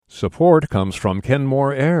Support comes from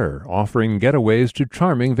Kenmore Air, offering getaways to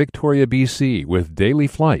charming Victoria, BC, with daily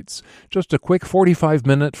flights. Just a quick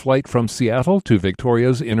 45-minute flight from Seattle to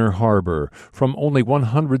Victoria's Inner Harbor, from only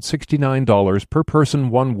 $169 per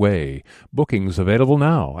person one way. Bookings available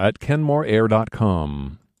now at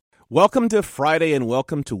kenmoreair.com. Welcome to Friday and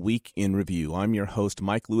welcome to Week in Review. I'm your host,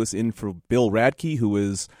 Mike Lewis, in for Bill Radke, who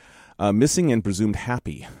is missing and presumed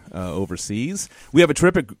happy overseas. We have a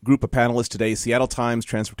terrific group of panelists today. Seattle Times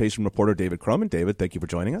transportation reporter David Kroman. David, thank you for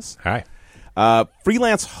joining us. Hi.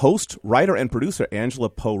 Freelance host, writer, and producer Angela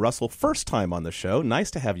Poe Russell, first time on the show. Nice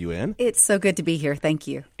to have you in. It's so good to be here. Thank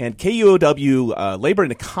you. And KUOW labor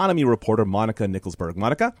and economy reporter Monica Nickelsburg.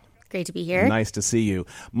 Monica? Great to be here. Nice to see you.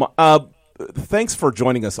 Thanks for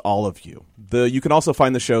joining us, all of you. You can also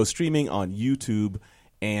find the show streaming on YouTube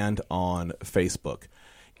and on Facebook.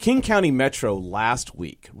 King County Metro last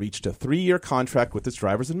week reached a 3-year contract with its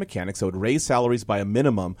drivers and mechanics that would raise salaries by a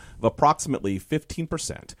minimum of approximately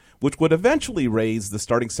 15%, which would eventually raise the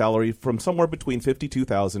starting salary from somewhere between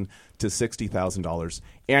 $52,000 to $60,000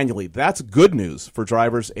 annually. That's good news for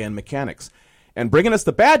drivers and mechanics. And bringing us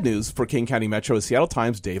the bad news for King County Metro is Seattle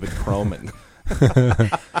Times David Kroman.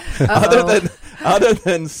 Other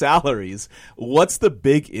than salaries, what's the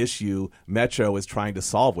big issue Metro is trying to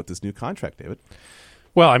solve with this new contract, David?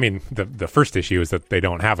 Well, I mean, the first issue is that they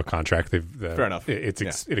don't have a contract. Fair enough.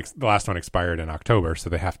 The last one expired in October, so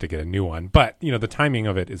they have to get a new one. But the timing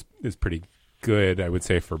of it is pretty good, I would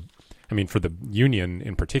say, for the union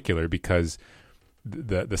in particular, because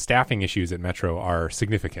the staffing issues at Metro are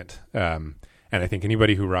significant. And I think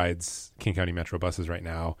anybody who rides King County Metro buses right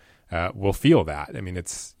now will feel that. I mean,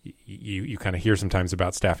 it's you kind of hear sometimes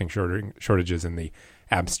about staffing shortages in the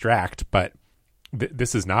abstract, but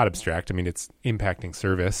this is not abstract. I mean, it's impacting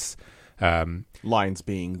service. Lines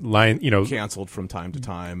being canceled from time to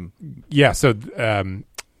time. Yeah, so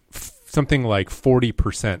something like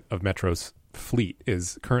 40% of Metro's fleet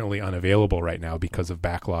is currently unavailable right now because of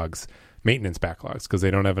maintenance backlogs, because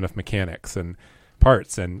they don't have enough mechanics and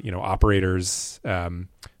parts, and operators.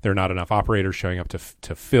 There are not enough operators showing up to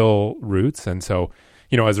fill routes, and so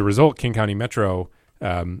as a result, King County Metro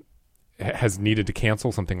has needed to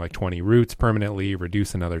cancel something like 20 routes permanently,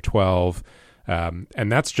 reduce another 12,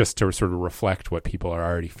 and that's just to sort of reflect what people are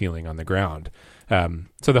already feeling on the ground.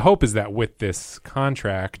 So the hope is that with this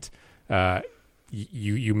contract,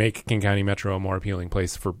 you make King County Metro a more appealing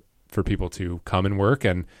place for people to come and work,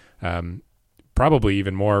 and probably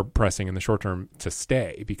even more pressing in the short term to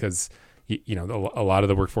stay, because a lot of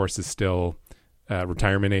the workforce is still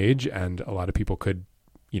retirement age, and a lot of people could.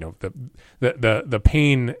 The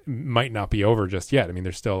pain might not be over just yet. I mean,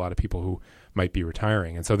 there's still a lot of people who might be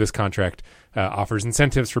retiring. And so this contract offers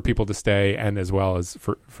incentives for people to stay, and as well as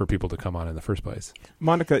for people to come on in the first place.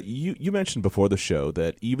 Monica, you mentioned before the show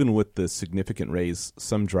that even with the significant raise,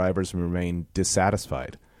 some drivers remain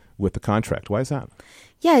dissatisfied with the contract. Why is that?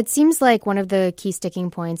 Yeah, it seems like one of the key sticking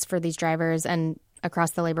points for these drivers and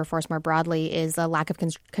across the labor force more broadly is a lack of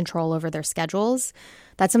control over their schedules.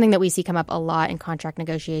 That's something that we see come up a lot in contract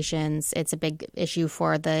negotiations. It's a big issue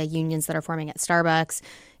for the unions that are forming at Starbucks,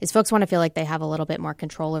 is folks want to feel like they have a little bit more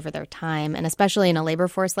control over their time. And especially in a labor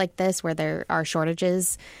force like this, where there are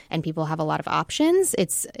shortages and people have a lot of options,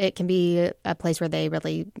 it can be a place where they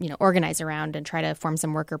really organize around and try to form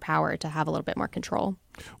some worker power to have a little bit more control.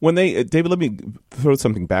 David, let me throw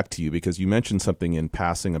something back to you, because you mentioned something in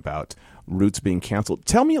passing about routes being canceled.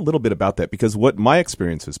 Tell me a little bit about that, because what my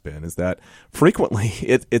experience has been is that frequently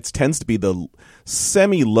it tends to be the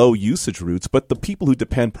semi-low usage routes, but the people who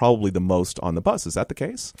depend probably the most on the bus. Is that the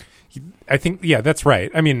case? I think, yeah, that's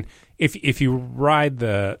right. I mean, if you ride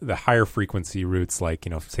the higher frequency routes, like,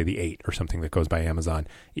 say the 8 or something that goes by Amazon,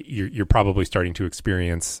 you're probably starting to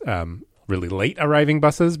experience really late arriving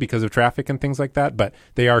buses because of traffic and things like that, but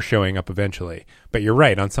they are showing up eventually. But you're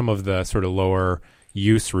right, on some of the sort of lower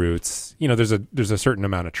use routes, there's a certain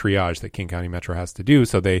amount of triage that King County Metro has to do,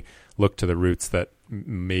 so they look to the routes that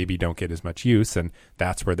maybe don't get as much use, and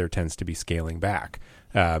that's where there tends to be scaling back.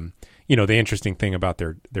 The interesting thing about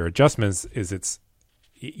their adjustments is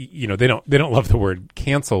they don't love the word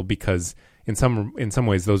cancel, because in some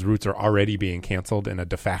ways those routes are already being canceled in a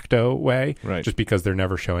de facto way, right, just because they're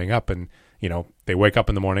never showing up. And they wake up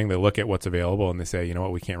in the morning, they look at what's available, and they say,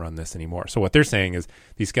 we can't run this anymore. So what they're saying is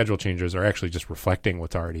these schedule changes are actually just reflecting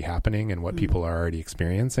what's already happening and what people are already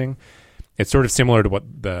experiencing. It's sort of similar to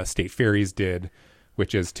what the state ferries did,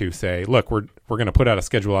 which is to say, look, we're going to put out a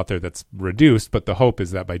schedule out there that's reduced, but the hope is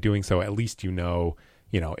that by doing so, at least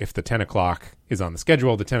if the 10 o'clock is on the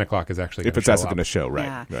schedule, the 10 o'clock is actually going to show up. If it's going to show, right?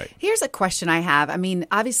 Yeah. Right. Here's a question I have. I mean,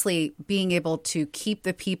 obviously, being able to keep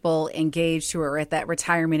the people engaged who are at that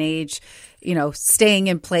retirement age, staying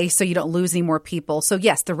in place so you don't lose any more people. So,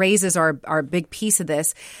 yes, the raises are a big piece of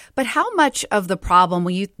this. But how much of the problem,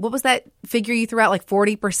 what was that figure you threw out, like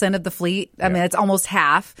 40% of the fleet? I mean, it's almost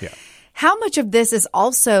half. Yeah. How much of this is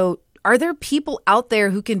also, are there people out there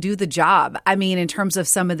who can do the job? I mean, in terms of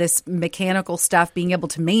some of this mechanical stuff, being able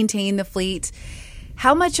to maintain the fleet,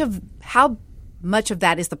 how much of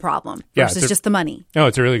that is the problem versus just the money? No,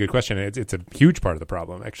 it's a really good question. It's a huge part of the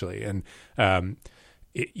problem, actually. And,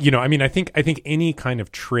 I think any kind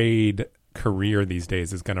of trade career these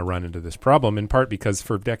days is going to run into this problem, in part because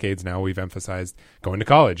for decades now we've emphasized going to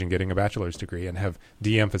college and getting a bachelor's degree and have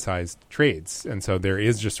de-emphasized trades. And so there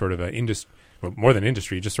is just sort of more than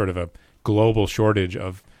industry, just sort of a global shortage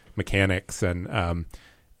of mechanics and,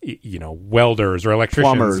 welders or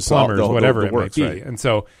electricians, plumbers, whatever it might be. Right. And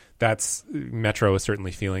so Metro is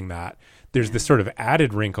certainly feeling that. There's this sort of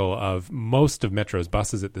added wrinkle of most of Metro's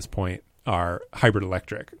buses at this point are hybrid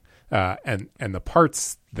electric. And the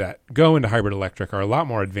parts that go into hybrid electric are a lot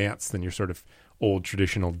more advanced than your sort of old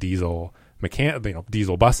traditional diesel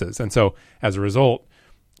buses. And so as a result,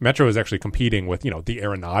 Metro is actually competing with, the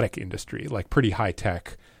aeronautic industry, like pretty high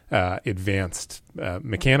tech, advanced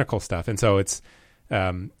mechanical stuff. And so it's,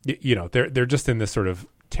 they're just in this sort of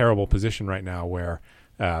terrible position right now where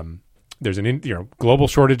there's global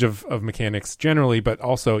shortage of mechanics generally, but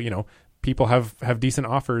also, people have decent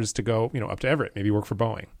offers to go, up to Everett, maybe work for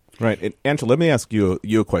Boeing. Right. And Angela, let me ask you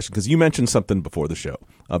a question, because you mentioned something before the show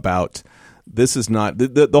about this is not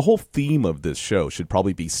the whole theme of this show should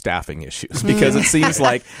probably be staffing issues, because it seems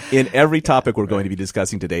like in every topic we're going to be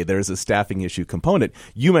discussing today, there's a staffing issue component.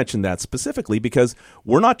 You mentioned that specifically because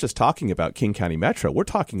we're not just talking about King County Metro. We're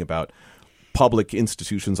talking about public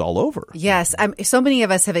institutions all over. Yes. So many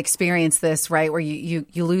of us have experienced this, right, where you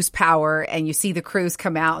lose power and you see the crews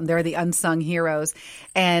come out and they're the unsung heroes.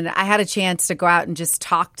 And I had a chance to go out and just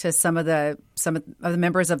talk to some of the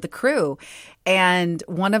members of the crew. And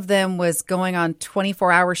one of them was going on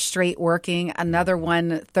 24 hours straight working, another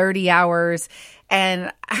one 30 hours.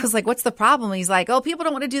 And I was like, what's the problem? And he's like, people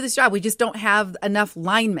don't want to do this job. We just don't have enough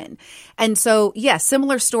linemen. And so,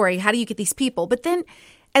 similar story. How do you get these people? But then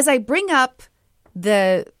as I bring up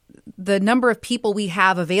the number of people we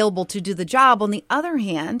have available to do the job, on the other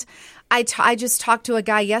hand, I just talked to a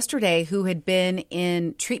guy yesterday who had been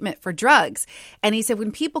in treatment for drugs. And he said,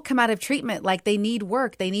 when people come out of treatment, like they need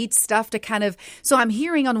work, they need stuff to kind of, so I'm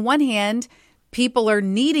hearing on one hand, people are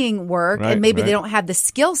needing work and maybe they don't have the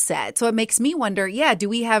skill set. So it makes me wonder,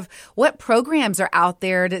 what programs are out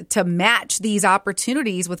there to match these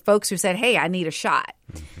opportunities with folks who said, hey, I need a shot?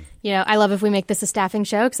 I love if we make this a staffing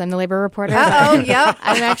show because I'm the labor reporter. Yeah.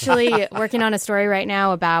 I'm actually working on a story right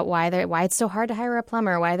now about why it's so hard to hire a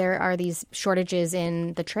plumber, why there are these shortages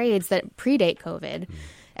in the trades that predate COVID.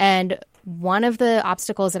 And one of the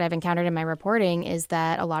obstacles that I've encountered in my reporting is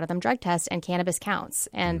that a lot of them drug test and cannabis counts.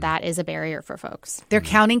 And that is a barrier for folks. They're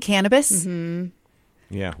counting cannabis? Mm-hmm.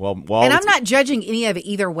 Yeah, well, and I'm not judging any of it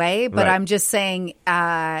either way, but I'm just saying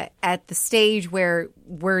at the stage where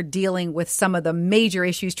we're dealing with some of the major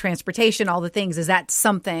issues, transportation, all the things, is that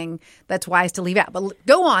something that's wise to leave out? But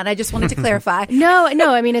go on. I just wanted to clarify. No.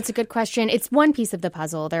 I mean, it's a good question. It's one piece of the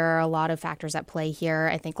puzzle. There are a lot of factors at play here.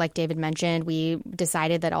 I think, like David mentioned, we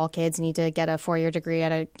decided that all kids need to get a 4-year degree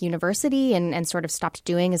at a university and sort of stopped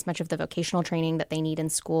doing as much of the vocational training that they need in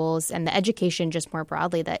schools and the education just more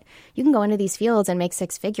broadly, that you can go into these fields and make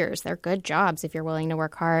 6 figures. They're good jobs if you're willing to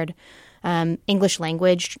work hard. English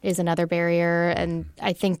language is another barrier. And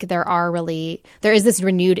I think there is this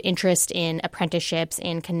renewed interest in apprenticeships,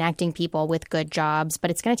 in connecting people with good jobs,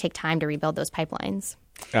 but it's going to take time to rebuild those pipelines.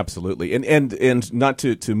 Absolutely. And not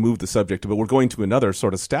to move the subject, but we're going to another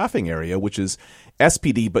sort of staffing area, which is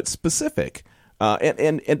SPD, but specific.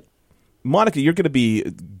 And Monica, you're going to be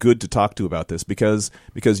good to talk to about this because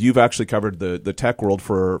you've actually covered the tech world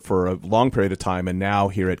for a long period of time, and now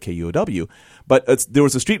here at KUOW. But there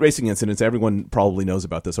was a street racing incident. Everyone probably knows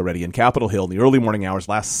about this already in Capitol Hill in the early morning hours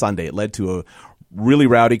last Sunday. It led to a really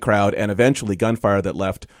rowdy crowd and eventually gunfire that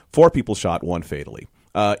left 4 people shot, 1 fatally.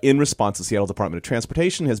 In response, the Seattle Department of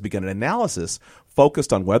Transportation has begun an analysis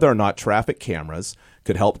focused on whether or not traffic cameras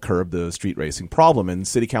could help curb the street racing problem. And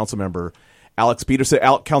City Council member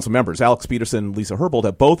Council members Alex Peterson and Lisa Herbold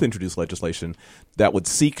have both introduced legislation that would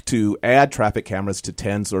seek to add traffic cameras to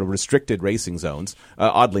 10 sort of restricted racing zones,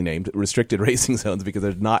 oddly named restricted racing zones because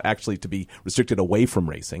they're not actually to be restricted away from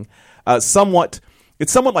racing. Somewhat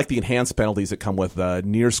It's somewhat like the enhanced penalties that come with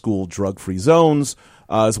near-school drug-free zones,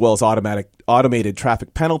 as well as automated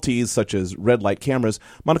traffic penalties such as red light cameras.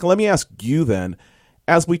 Monica, let me ask you then,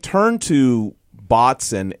 as we turn to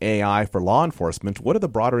bots and AI for law enforcement, what are the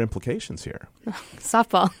broader implications here?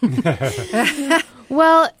 Softball.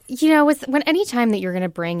 Well, when any time that you're going to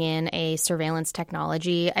bring in a surveillance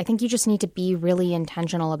technology, I think you just need to be really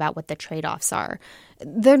intentional about what the trade-offs are.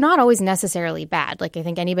 They're not always necessarily bad. Like, I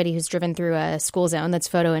think anybody who's driven through a school zone that's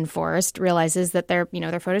photo enforced realizes that their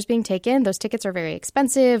photos being taken. Those tickets are very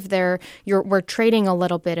expensive. We're trading a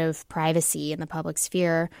little bit of privacy in the public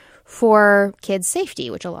sphere for kids' safety,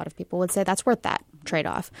 which a lot of people would say that's worth that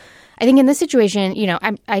trade-off. I think in this situation,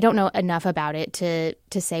 I don't know enough about it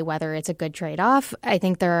to say whether it's a good trade-off. I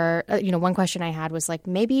think there are, one question I had was like,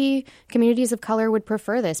 maybe communities of color would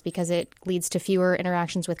prefer this because it leads to fewer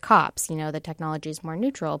interactions with cops. The technology is more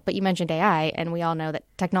neutral. But you mentioned AI, and we all know that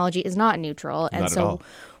technology is not neutral. And not at all.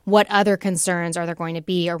 What other concerns are there going to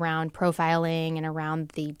be around profiling and around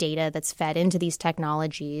the data that's fed into these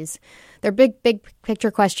technologies? They're big picture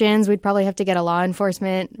questions. We'd probably have to get a law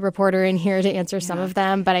enforcement reporter in here to answer some of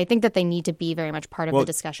them, but I think that they need to be very much part of the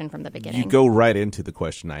discussion from the beginning. You go right into the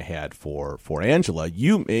question I had for Angela.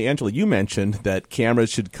 Angela, you mentioned that cameras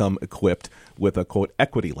should come equipped with a, quote,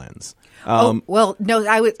 equity lens. No,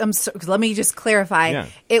 let me just clarify. Yeah.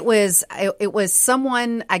 It was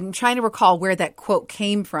someone, I'm trying to recall where that quote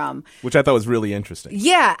came from. Which I thought was really interesting.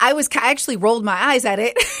 Yeah, I actually rolled my eyes at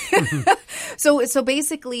it. So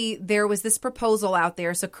basically there was this proposal out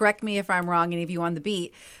there. So correct me if I'm wrong, any of you on the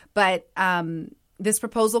beat, but this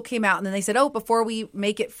proposal came out and then they said, before we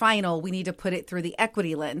make it final, we need to put it through the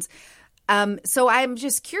equity lens. So I'm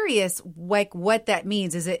just curious, like, what that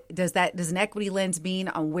means. Does an equity lens mean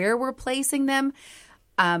on where we're placing them?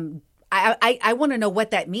 I want to know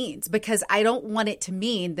what that means, because I don't want it to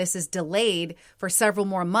mean this is delayed for several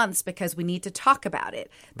more months because we need to talk about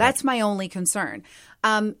it. That's my only concern.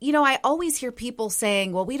 I always hear people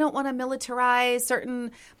saying, well, we don't want to militarize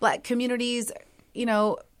certain Black communities.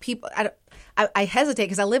 People, I hesitate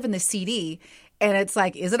because I live in the CD. And it's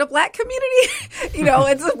like, is it a Black community?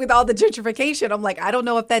 It's with all the gentrification. I'm like, I don't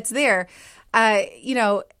know if that's there. At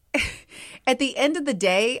the end of the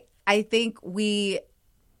day, I think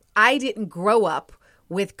I didn't grow up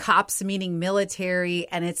with cops meaning military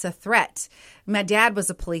and it's a threat. My dad was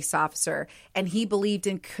a police officer and he believed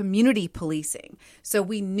in community policing. So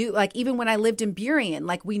we knew, like, even when I lived in Burien,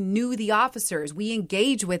 like, we knew the officers, we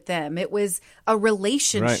engaged with them. It was a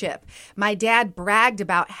relationship. Right. My dad bragged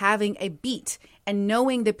about having a beat and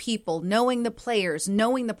knowing the people, knowing the players,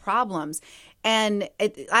 knowing the problems. And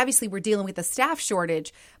obviously we're dealing with a staff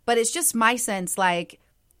shortage, but it's just my sense, like,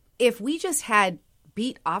 if we just had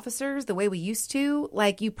beat officers the way we used to,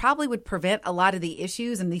 like, you probably would prevent a lot of the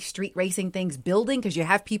issues and these street racing things building because you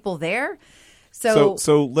have people there. So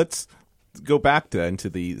let's go back since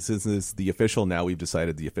this is the official, now we've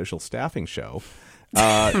decided the official staffing show.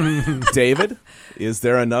 David, is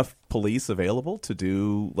there enough police available to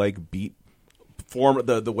do, like, beat form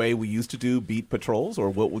the way we used to do beat patrols, or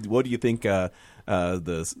what do you think the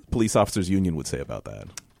police officers union would say about that?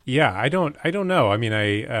 Yeah, I don't know. I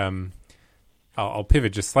mean, I'll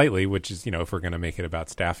pivot just slightly, which is, if we're going to make it about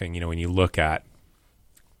staffing, when you look at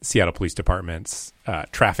Seattle Police Department's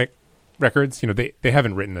traffic records, they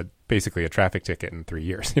haven't written basically a traffic ticket in 3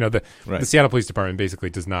 years. The Seattle Police Department basically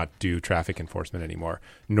does not do traffic enforcement anymore,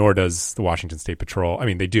 nor does the Washington State Patrol. I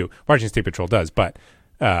mean, they do. Washington State Patrol does, but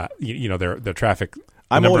their traffic.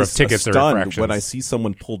 I'm number always of tickets stunned or infractions. when I see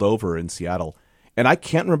someone pulled over in Seattle, and I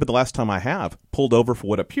can't remember the last time I have pulled over for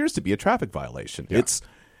what appears to be a traffic violation. Yeah. It's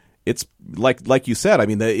like you said. I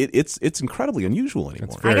mean, it's incredibly unusual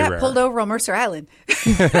anymore. I got pulled over on Mercer Island.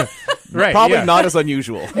 Right, probably not as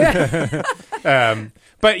unusual. But I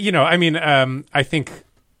think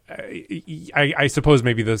I suppose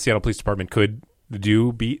maybe the Seattle Police Department could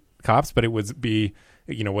do beat cops, but it would be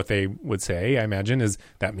what they would say, I imagine, is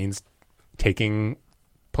that means taking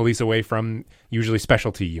police away from usually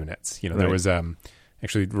specialty units. There was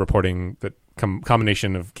actually reporting that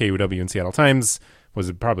combination of KUOW and Seattle Times was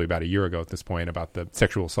probably about a year ago at this point about the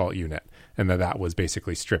sexual assault unit, and that was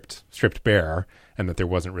basically stripped bare, and that there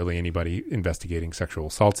wasn't really anybody investigating sexual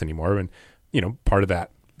assaults anymore. And part of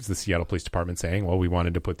that is the Seattle Police Department saying, well, we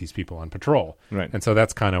wanted to put these people on patrol. Right. And so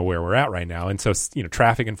that's kind of where we're at right now. And so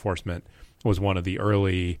traffic enforcement was one of the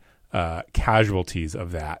early casualties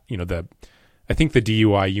of that. I think the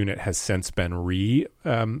DUI unit has since been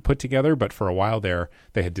put together, but for a while there,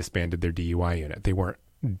 they had disbanded their DUI unit. They weren't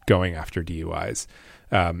going after DUIs.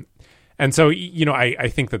 And And so, I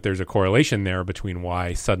think that there's a correlation there between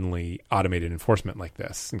why suddenly automated enforcement like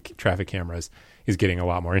this and traffic cameras is getting a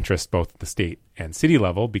lot more interest both at the state and city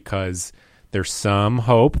level, because there's some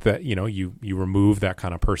hope that, you remove that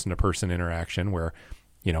kind of person-to-person interaction where,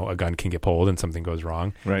 a gun can get pulled and something goes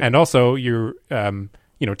wrong. Right. And also you're,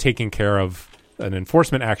 taking care of an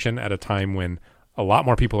enforcement action at a time when a lot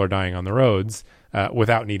more people are dying on the roads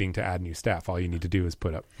without needing to add new staff. All you need to do is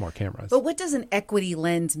put up more cameras. But what does an equity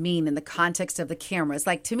lens mean in the context of the cameras?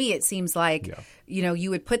 Like, to me, it seems like, you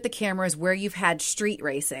would put the cameras where you've had street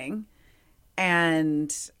racing.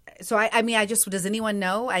 And so, does anyone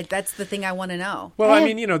know? That's the thing I want to know. Well,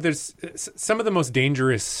 there's some of the most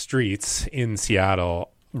dangerous streets in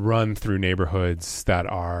Seattle run through neighborhoods that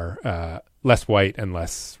are less white and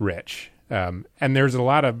less rich. And there's a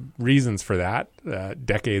lot of reasons for that.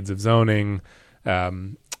 Decades of zoning.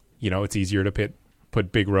 It's easier to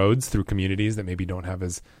put big roads through communities that maybe don't have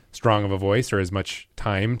as strong of a voice or as much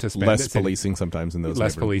time to spend. Less policing sometimes in those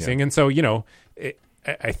less policing. Yeah. And so,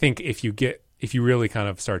 I think if you really kind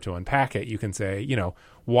of start to unpack it, you can say,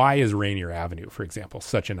 why is Rainier Avenue, for example,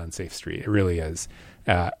 such an unsafe street? It really is.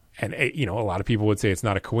 A lot of people would say it's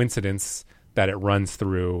not a coincidence that it runs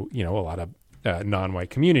through, a lot of non-white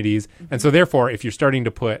communities. And so therefore, if you're starting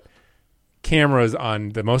to put cameras on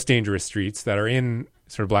the most dangerous streets that are in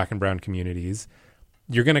sort of black and brown communities,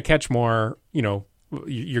 you're going to catch more,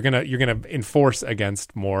 you're going to enforce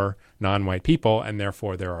against more non-white people, and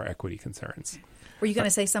therefore there are equity concerns. Were you going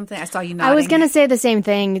to say something? I saw you nodding. I was going to say the same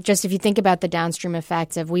thing. Just if you think about the downstream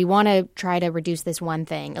effects of, we want to try to reduce this one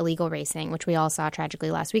thing, illegal racing, which we all saw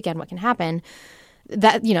tragically last weekend, what can happen.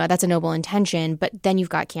 That, that's a noble intention, but then you've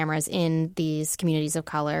got cameras in these communities of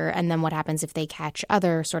color, and then what happens if they catch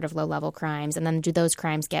other sort of low-level crimes, and then do those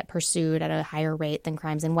crimes get pursued at a higher rate than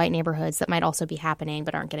crimes in white neighborhoods that might also be happening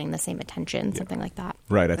but aren't getting the same attention, something like that.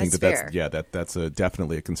 Right. I think that's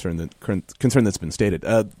definitely a concern that's been stated.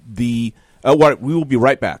 We will be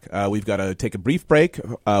right back. We've got to take a brief break.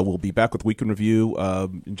 We'll be back with Week in Review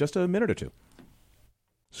in just a minute or two.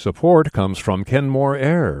 Support comes from Kenmore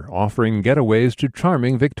Air, offering getaways to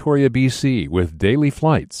charming Victoria, BC, with daily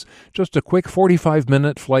flights. Just a quick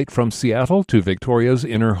 45-minute flight from Seattle to Victoria's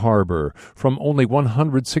Inner Harbor, from only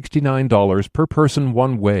 $169 per person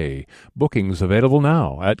one way. Bookings available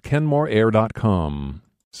now at kenmoreair.com.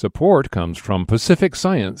 Support comes from Pacific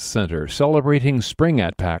Science Center, celebrating spring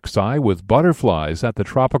at PacSci with butterflies at the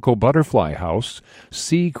Tropical Butterfly House,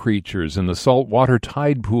 sea creatures in the saltwater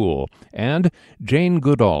tide pool, and Jane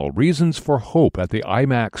Goodall, Reasons for Hope at the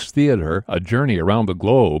IMAX Theater, a journey around the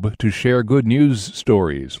globe to share good news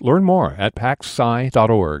stories. Learn more at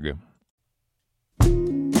pacsci.org.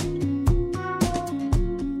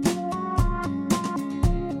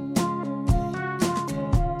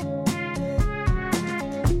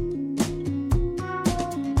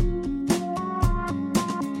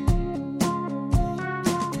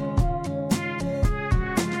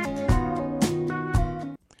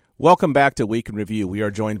 Welcome back to Week in Review. We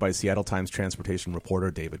are joined by Seattle Times transportation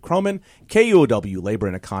reporter David Kroman, KUOW labor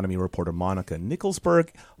and economy reporter Monica Nickelsburg,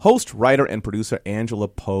 host, writer, and producer Angela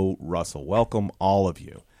Poe Russell. Welcome, all of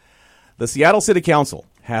you. The Seattle City Council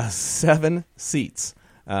has 7 seats.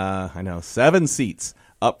 7 seats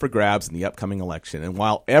up for grabs in the upcoming election. And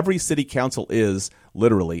while every city council is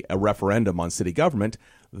literally a referendum on city government,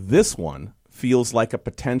 this one feels like a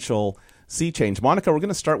potential sea change. Monica, we're going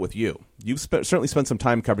to start with you. You've certainly spent some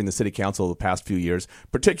time covering the city council the past few years,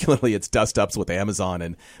 particularly its dust-ups with Amazon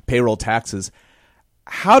and payroll taxes.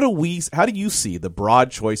 How do you see the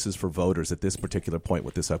broad choices for voters at this particular point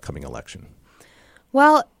with this upcoming election?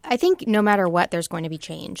 Well, I think no matter what, there's going to be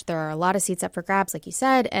change. There are a lot of seats up for grabs, like you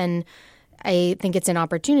said, and I think it's an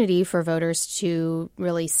opportunity for voters to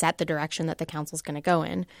really set the direction that the council's going to go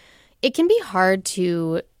in. It can be hard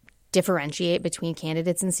to differentiate between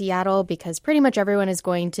candidates in Seattle because pretty much everyone is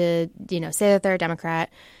going to, say that they're a Democrat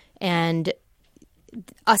and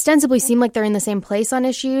ostensibly seem like they're in the same place on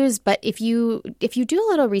issues. But if you do a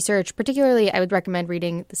little research, particularly I would recommend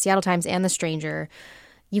reading the Seattle Times and The Stranger,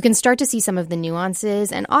 you can start to see some of the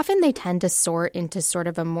nuances. And often they tend to sort into sort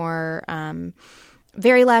of a more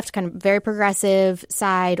very left, kind of very progressive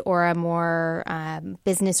side, or a more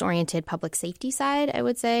business-oriented public safety side, I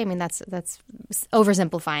would say. I mean, that's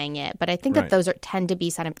oversimplifying it. But I think that those tend to be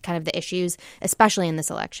kind of the issues, especially in this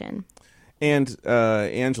election. And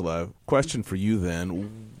Angela, question for you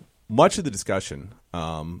then. Much of the discussion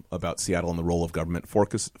about Seattle and the role of government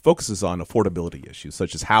focuses on affordability issues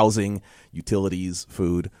such as housing, utilities,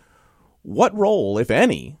 food. What role, if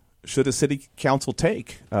any, should a city council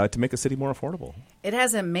take to make a city more affordable? It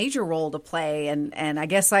has a major role to play, and I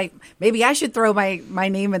guess maybe I should throw my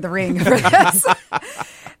name in the ring for this.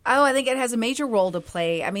 I think it has a major role to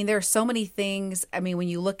play. I mean, there are so many things. I mean, when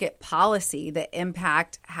you look at policy that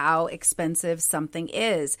impact how expensive something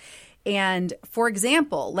is. And for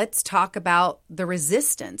example, let's talk about the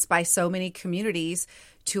resistance by so many communities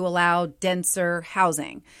to allow denser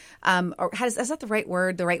housing. Is that the right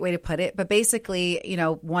word, the right way to put it? But basically,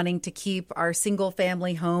 wanting to keep our single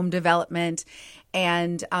family home development.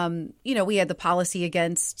 And, we had the policy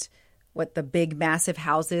against the big, massive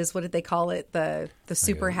houses. What did they call it? The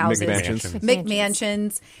super houses.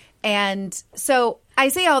 McMansions. And so I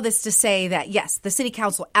say all this to say that, yes, the city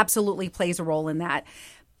council absolutely plays a role in that.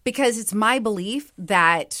 Because it's my belief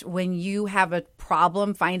that when you have a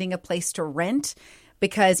problem finding a place to rent,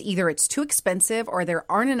 because either it's too expensive or there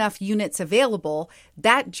aren't enough units available,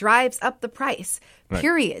 that drives up the price,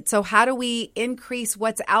 period. Right. So how do we increase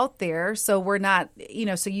what's out there so we're not,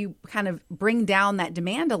 so you kind of bring down that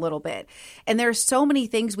demand a little bit? And there are so many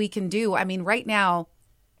things we can do. I mean, right now,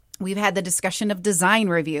 we've had the discussion of design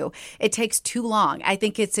review. It takes too long. I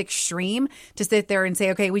think it's extreme to sit there and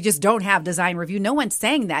say, okay, we just don't have design review. No one's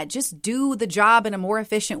saying that. Just do the job in a more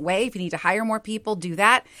efficient way. If you need to hire more people, do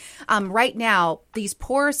that. Right now, these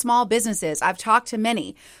poor small businesses, I've talked to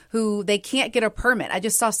many who they can't get a permit. I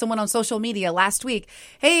just saw someone on social media last week.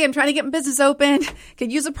 Hey, I'm trying to get my business open.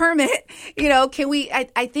 Could use a permit. Can we,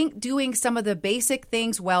 I think doing some of the basic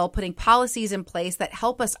things well, putting policies in place that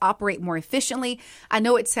help us operate more efficiently. I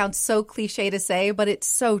know it sounds so cliche to say, but it's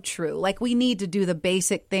so true. Like, we need to do the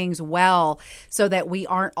basic things well so that we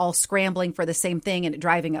aren't all scrambling for the same thing and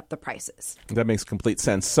driving up the prices. That makes complete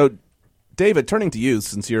sense. So, David, turning to you,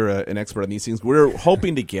 since you're an expert on these things, we're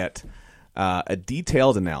hoping to get a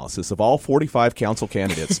detailed analysis of all 45 council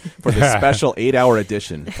candidates for this special 8-hour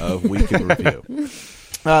edition of Week in Review.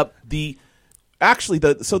 The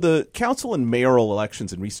council and mayoral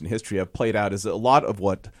elections in recent history have played out as a lot of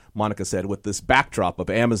what Monica said, with this backdrop of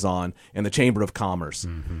Amazon and the Chamber of Commerce.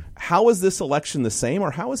 Mm-hmm. How is this election the same,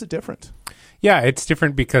 or how is it different? Yeah, it's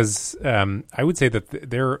different because I would say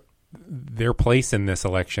that their place in this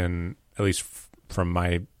election, at least from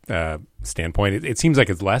my standpoint, it seems like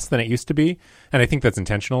it's less than it used to be, and I think that's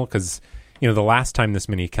intentional because the last time this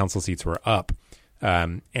many council seats were up,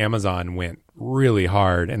 Amazon went really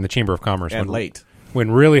hard, and the Chamber of Commerce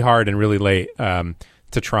went really hard and really late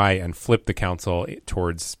to try and flip the council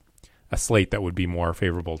towards a slate that would be more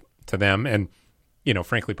favorable to them, and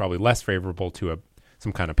frankly, probably less favorable to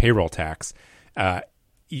some kind of payroll tax.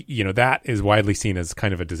 That is widely seen as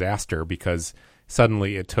kind of a disaster because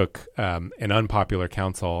suddenly it took an unpopular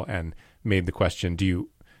council and made the question: do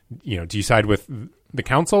you side with the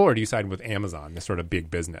council or do you side with Amazon, this sort of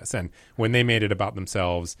big business? And when they made it about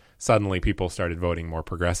themselves, suddenly people started voting more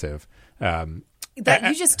progressive.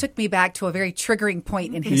 You just took me back to a very triggering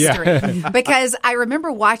point in history because I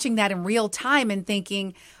remember watching that in real time and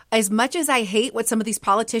thinking, as much as I hate what some of these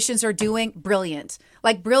politicians are doing, brilliant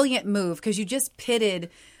move, because you just pitted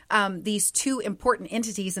these two important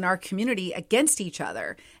entities in our community against each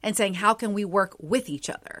other and saying, how can we work with each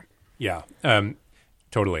other? Yeah,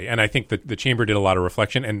 totally. And I think that the chamber did a lot of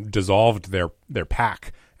reflection and dissolved their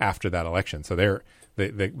PAC after that election. So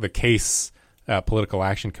the case political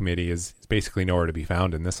action committee is basically nowhere to be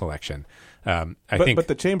found in this election. But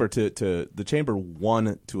the chamber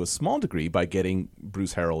won to a small degree by getting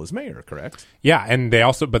Bruce Harrell as mayor, correct? Yeah, and they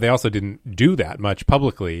also didn't do that much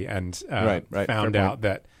publicly, and found out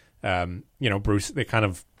that Bruce, they kind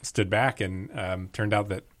of stood back, and turned out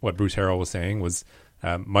that what Bruce Harrell was saying was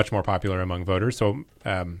much more popular among voters. So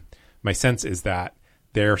my sense is that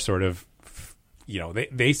they're sort of,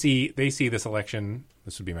 they see this election,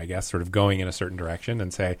 this would be my guess, sort of going in a certain direction,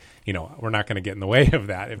 and say, we're not going to get in the way of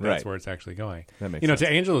that if that's where it's actually going. That makes sense. To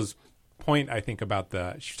Angela's point, I think about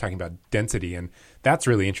she's talking about density, and that's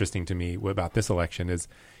really interesting to me about this election is,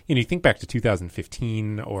 you think back to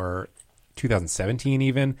 2015 or 2017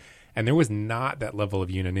 even, and there was not that level of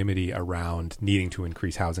unanimity around needing to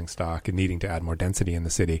increase housing stock and needing to add more density in the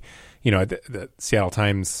city. The Seattle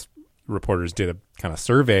Times reporters did a kind of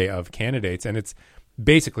survey of candidates, and it's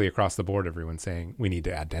basically across the board, everyone saying we need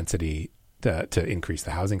to add density to increase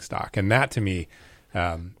the housing stock. And that, to me,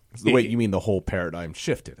 you mean the whole paradigm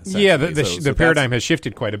shifted? Yeah, the paradigm has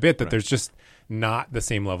shifted quite a bit. That there's just not the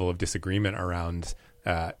same level of disagreement around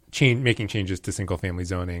making changes to single family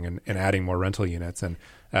zoning and adding more rental units. And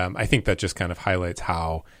I think that just kind of highlights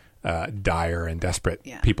how dire and desperate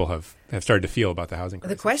people have started to feel about the housing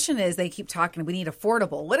crisis. The question is, they keep talking, we need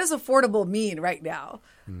affordable. What does affordable mean right now?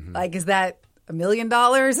 Mm-hmm. Like, is that $1 million?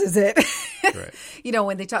 Is it, Right.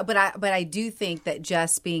 when they talk, but I do think that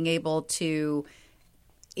just being able to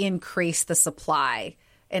increase the supply,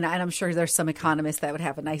 and I'm sure there's some economists that would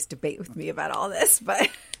have a nice debate with me about all this, but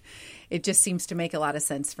it just seems to make a lot of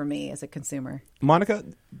sense for me as a consumer. Monica,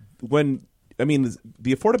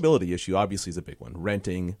 the affordability issue obviously is a big one.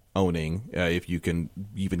 Renting, owning, if you can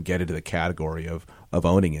even get into the category of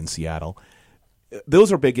owning in Seattle.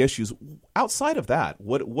 Those are big issues. Outside of that,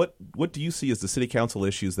 what do you see as the city council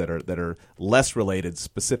issues that are less related,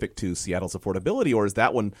 specific to Seattle's affordability, or is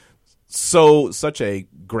that one such a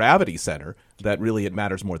gravity center that really it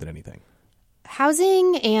matters more than anything?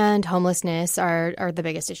 Housing and homelessness are the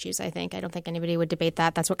biggest issues, I think. I don't think anybody would debate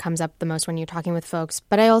that. That's what comes up the most when you're talking with folks.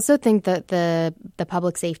 But I also think that the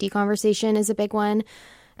public safety conversation is a big one.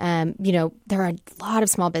 There are a lot of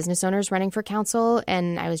small business owners running for council,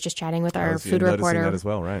 and I was just chatting with our food reporter. That as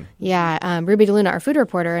well, right? Yeah, Ruby DeLuna, our food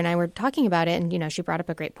reporter, and I were talking about it, and she brought up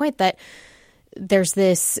a great point that there's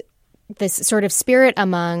this sort of spirit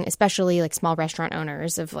among especially like small restaurant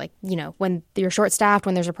owners of like, when you're short staffed,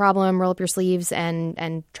 when there's a problem, roll up your sleeves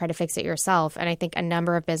and try to fix it yourself. And I think a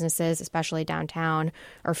number of businesses, especially downtown,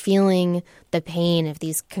 are feeling the pain of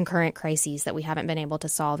these concurrent crises that we haven't been able to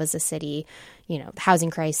solve as a city. The housing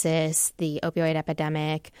crisis, the opioid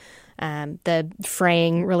epidemic, the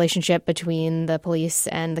fraying relationship between the police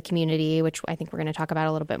and the community, which I think we're going to talk about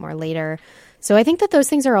a little bit more later. So I think that those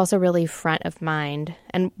things are also really front of mind.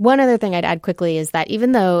 And one other thing I'd add quickly is that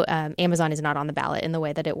even though Amazon is not on the ballot in the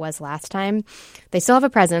way that it was last time, they still have a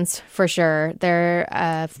presence for sure. They're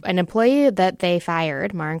an employee that they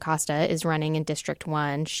fired, Maren Costa, is running in District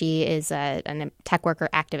 1. She is a tech worker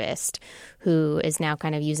activist who is now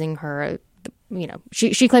kind of using her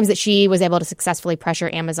she claims that she was able to successfully pressure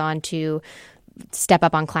Amazon to step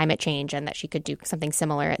up on climate change and that she could do something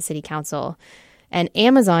similar at city council. And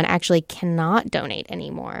Amazon actually cannot donate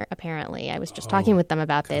anymore, apparently. I was just talking with them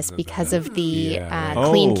about this because of the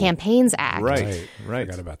Clean Campaigns Act. Right. I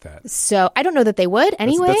forgot about that. So I don't know that they would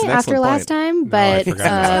anyway that's after last time. But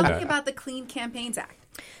Talking about the Clean Campaigns Act.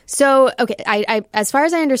 So, okay, I as far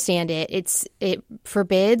as I understand it, it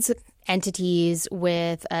forbids entities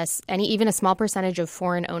with even a small percentage of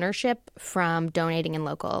foreign ownership from donating in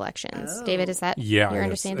local elections. Oh. David, is that your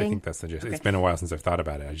understanding? I think that's the gist. Okay. It's been a while since I've thought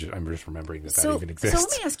about it. I'm just remembering that even exists. So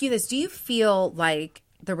let me ask you this. Do you feel like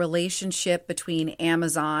the relationship between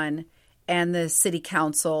Amazon and the city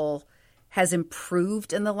council has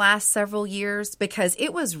improved in the last several years? Because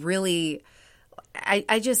it was really I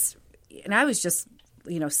was just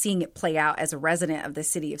seeing it play out as a resident of the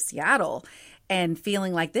city of Seattle and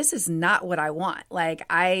feeling like this is not what I want. Like,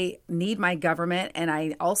 I need my government, and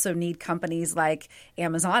I also need companies like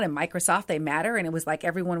Amazon and Microsoft. They matter, and it was like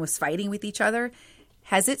everyone was fighting with each other.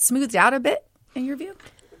 Has it smoothed out a bit in your view?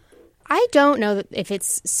 I don't know if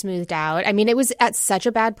it's smoothed out. I mean, it was at such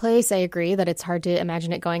a bad place. I agree that it's hard to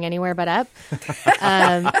imagine it going anywhere but up.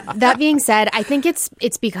 That being said, I think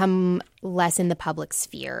it's become less in the public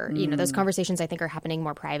sphere. Those conversations I think are happening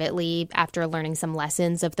more privately after learning some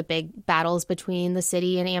lessons of the big battles between the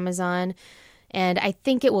city and Amazon. And I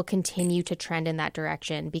think it will continue to trend in that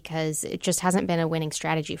direction because it just hasn't been a winning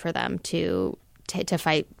strategy for them to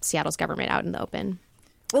fight Seattle's government out in the open.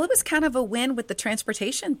 Well, it was kind of a win with the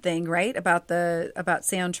transportation thing, right? About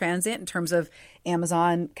Sound Transit in terms of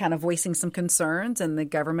Amazon kind of voicing some concerns and the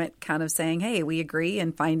government kind of saying, "Hey, we agree,"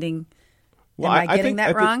 and finding. Well, am I getting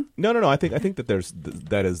that wrong? No. I think that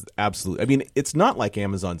that is absolutely. I mean, it's not like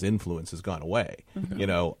Amazon's influence has gone away.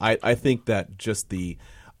 Mm-hmm. I think that just the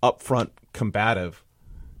upfront combative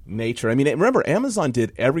nature. I mean, remember, Amazon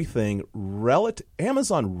did everything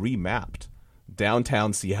Amazon remapped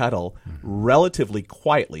downtown Seattle relatively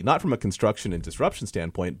quietly, not from a construction and disruption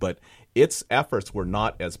standpoint, but its efforts were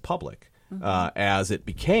not as public as it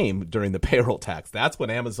became during the payroll tax. That's when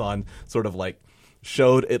Amazon sort of like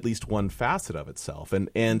showed at least one facet of itself. And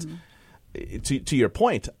to your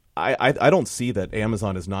point, I don't see that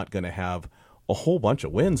Amazon is not going to have a whole bunch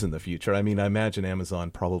of wins in the future. I mean, I imagine Amazon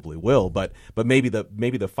probably will, but maybe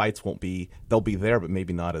the fights won't be. They'll be there, but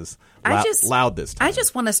maybe not as loud this time. I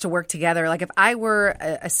just want us to work together. Like, if I were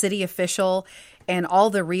a city official and all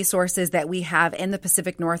the resources that we have in the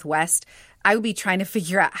Pacific Northwest, I would be trying to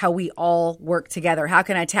figure out how we all work together. How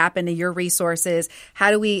can I tap into your resources?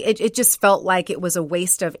 How do we? It just felt like it was a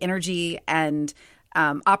waste of energy and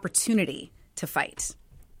opportunity to fight.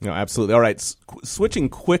 No, absolutely. All right. Switching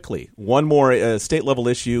quickly. One more state-level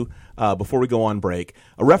issue. before we go on break.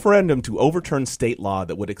 A referendum to overturn state law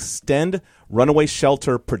that would extend runaway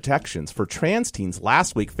shelter protections for trans teens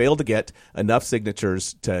last week failed to get enough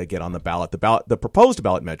signatures to get on the ballot. The proposed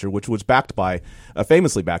ballot measure, which was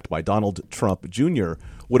famously backed by Donald Trump Jr.,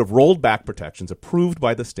 would have rolled back protections approved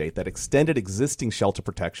by the state that extended existing shelter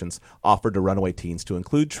protections offered to runaway teens to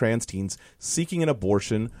include trans teens seeking an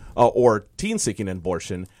abortion or teens seeking an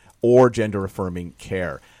abortion or gender-affirming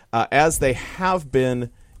care. As they have been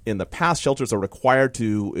in the past, shelters are required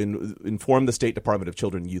to inform the State Department of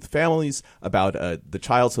Children and Youth Families about the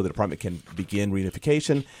child so the department can begin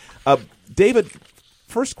reunification. David,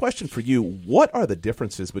 first question for you. What are the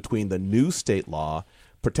differences between the new state law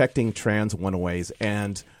protecting trans runaways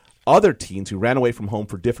and other teens who ran away from home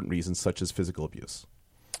for different reasons, such as physical abuse?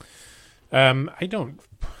 I don't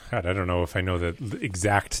know if I know the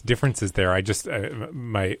exact differences there. I just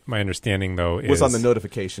my understanding though is on the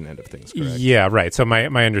notification end of things, correct? Yeah, right. So my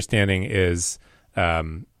understanding is,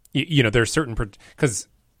 there's certain because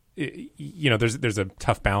there's a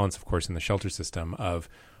tough balance, of course, in the shelter system of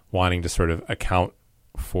wanting to sort of account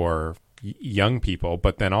for young people,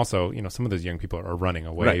 but then also, some of those young people are running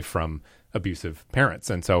away from abusive parents.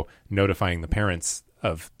 And so notifying the parents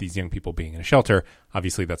of these young people being in a shelter,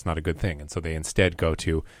 obviously that's not a good thing. And so they instead go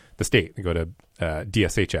to the state, they go to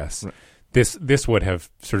DSHS. Right. This would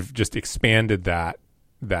have sort of just expanded the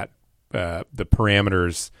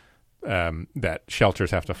parameters that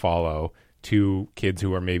shelters have to follow to kids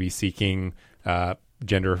who are maybe seeking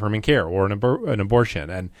gender affirming care or an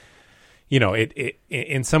abortion. And it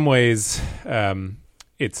in some ways, I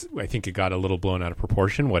think it got a little blown out of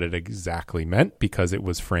proportion what it exactly meant, because it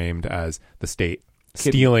was framed as the state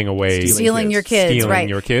stealing your kids, right?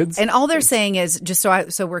 And all they're saying is, just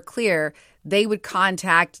so we're clear, they would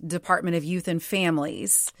contact Department of Youth and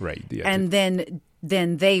Families, right? And then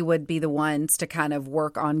they would be the ones to kind of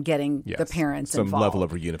work on getting the parents some involved. level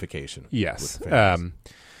of reunification. Yes.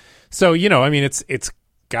 So it's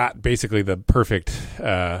got basically the perfect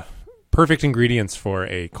ingredients for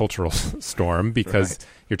a cultural storm, because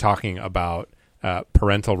you're talking about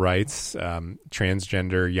parental rights,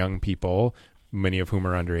 transgender young people, many of whom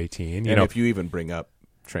are under 18. If you even bring up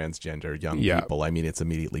transgender young people, it's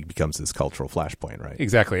immediately becomes this cultural flashpoint, right?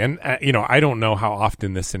 Exactly. And, I don't know how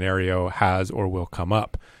often this scenario has or will come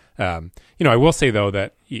up. I will say, though,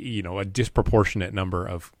 that, a disproportionate number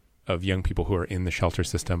of young people who are in the shelter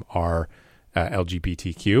system are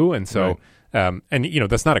LGBTQ. And so...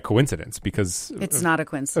 that's not a coincidence, because it's not a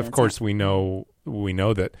coincidence. Of course, we know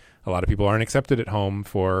that a lot of people aren't accepted at home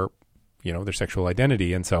for, their sexual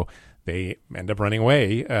identity. And so they end up running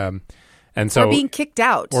away. Or being kicked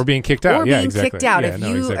out. If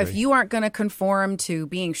you aren't going to conform to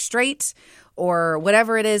being straight or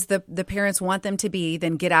whatever it is the parents want them to be,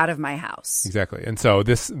 then get out of my house. Exactly. And so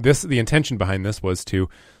the intention behind this was to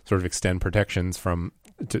sort of extend protections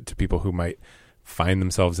to people who might find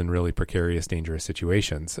themselves in really precarious, dangerous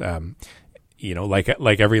situations.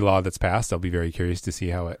 Like every law that's passed, I'll be very curious to see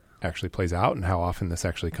how it actually plays out and how often this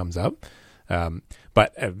actually comes up.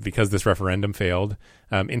 But because this referendum failed,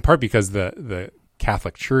 in part because the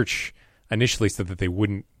Catholic Church initially said that they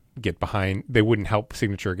wouldn't help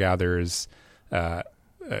signature gatherers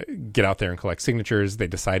get out there and collect signatures. They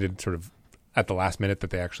decided sort of at the last minute that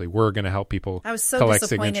they actually were going to help people collect signatures. I was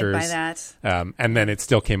so disappointed by that. And then it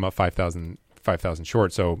still came up 5,000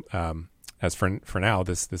 short. So as for now,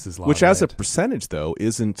 this is law. Which, as a percentage, though,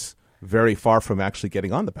 isn't very far from actually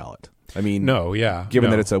getting on the ballot. Given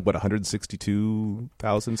that it's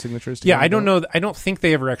 162,000 signatures. I don't know. I don't think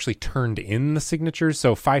they ever actually turned in the signatures.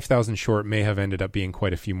 So 5,000 short may have ended up being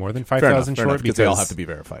quite a few more than 5,000 short, because they all have to be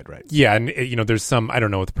verified, right? Yeah, and there's some, I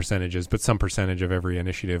don't know what the percentage is, but some percentage of every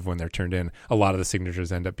initiative when they're turned in, a lot of the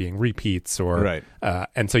signatures end up being repeats or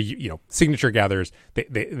and so signature gatherers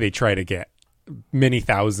they try to get many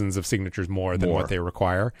thousands of signatures more than what they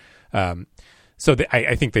require. So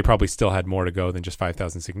I think they probably still had more to go than just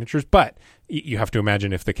 5,000 signatures. But you have to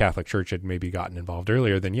imagine if the Catholic Church had maybe gotten involved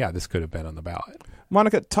earlier, then this could have been on the ballot.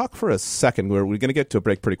 Monica, talk for a second. We're going to get to a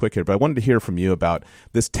break pretty quick here, but I wanted to hear from you about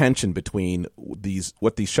this tension between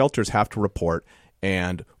what these shelters have to report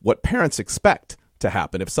and what parents expect to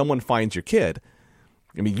happen. If someone finds your kid,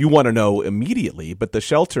 you want to know immediately, but the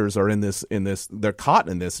shelters are in this they're caught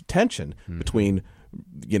in this tension between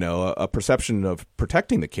a perception of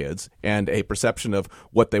protecting the kids and a perception of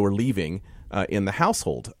what they were leaving in the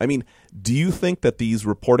household. Do you think that these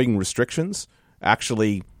reporting restrictions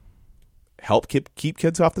actually help keep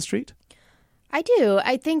kids off the street? I do.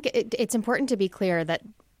 I think it's important to be clear that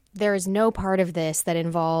there is no part of this that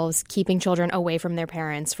involves keeping children away from their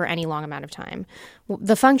parents for any long amount of time.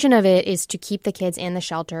 The function of it is to keep the kids in the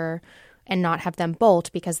shelter and not have them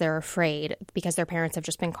bolt because they're afraid, because their parents have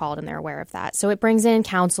just been called and they're aware of that. So it brings in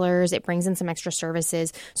counselors, it brings in some extra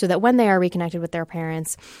services so that when they are reconnected with their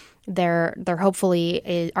parents, there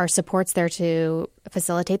hopefully are supports there to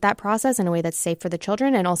facilitate that process in a way that's safe for the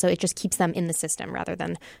children. And also it just keeps them in the system rather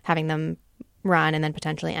than having them run and then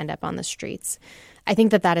potentially end up on the streets. I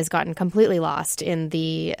think that has gotten completely lost in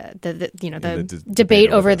the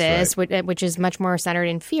debate over this, right, which is much more centered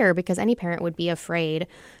in fear, because any parent would be afraid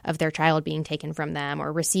of their child being taken from them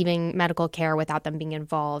or receiving medical care without them being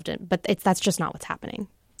involved. But that's just not what's happening.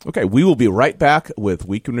 Okay, we will be right back with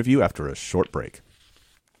Week in Review after a short break.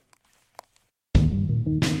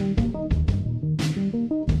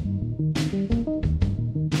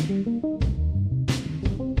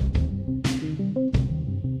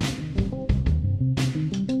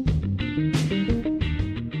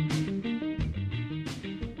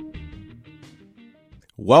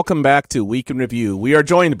 Welcome back to Week in Review. We are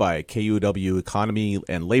joined by KUOW economy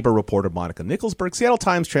and labor reporter Monica Nickelsburg, Seattle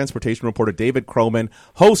Times transportation reporter David Kroman,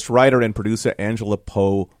 host, writer, and producer Angela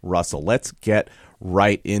Poe Russell. Let's get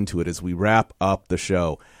right into it as we wrap up the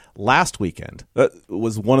show. Last weekend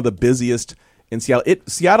was one of the busiest in Seattle.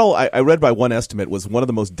 Seattle, I read by one estimate, was one of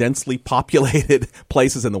the most densely populated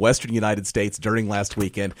places in the western United States during last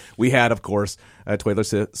weekend. We had, of course,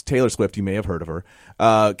 Taylor Swift, you may have heard of her,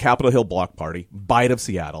 Capitol Hill Block Party, Bite of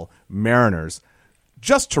Seattle, Mariners,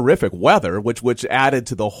 just terrific weather, which added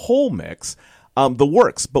to the whole mix, the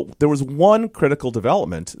works. But there was one critical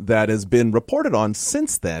development that has been reported on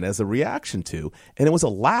since then as a reaction to, and it was a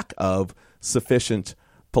lack of sufficient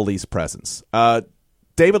police presence.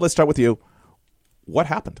 David, let's start with you. What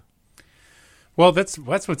happened? Well, that's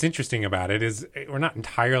what's interesting about it is we're not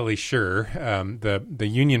entirely sure. The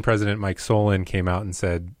union president, Mike Solon, came out and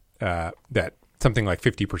said that something like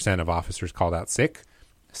 50% of officers called out sick,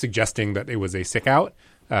 suggesting that it was a sick out.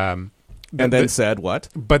 And then said what?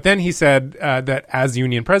 But then he said that as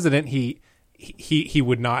union president, he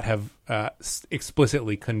would not have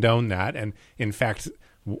explicitly condoned that, and in fact,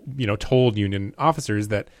 told union officers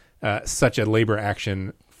that such a labor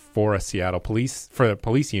action for the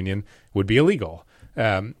police union would be illegal.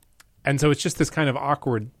 And so it's just this kind of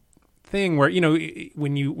awkward thing where,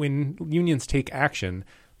 when unions take action,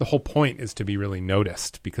 the whole point is to be really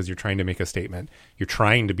noticed because you're trying to make a statement. You're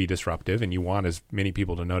trying to be disruptive and you want as many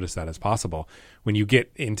people to notice that as possible. When you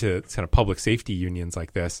get into kind of public safety unions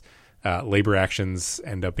like this, labor actions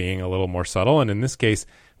end up being a little more subtle. And in this case,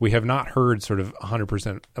 we have not heard sort of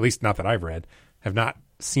 100%, at least not that I've read, have not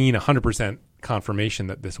seen 100% confirmation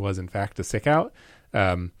that this was in fact a sick out.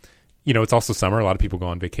 It's also summer. A lot of people go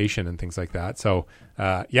on vacation and things like that. So,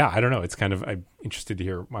 I don't know. It's kind of, I'm interested to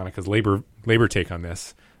hear Monica's labor take on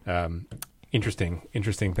this. Interesting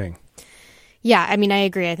thing. Yeah, I mean, I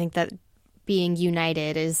agree. I think that being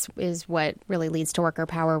united is what really leads to worker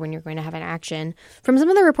power when you're going to have an action. From some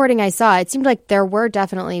of the reporting I saw, it seemed like there were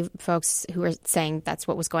definitely folks who were saying that's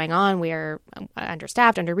what was going on. We are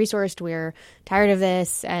understaffed, under-resourced. We're tired of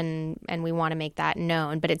this, and we want to make that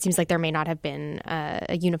known. But it seems like there may not have been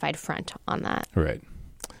a unified front on that. Right.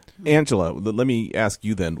 Angela, let me ask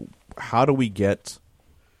you then, how do we get...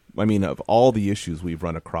 of all the issues we've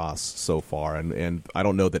run across so far, and I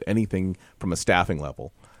don't know that anything from a staffing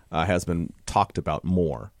level has been talked about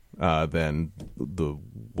more than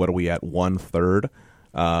what are we at,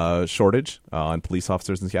 1/3 shortage on police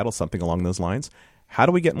officers in Seattle, something along those lines. How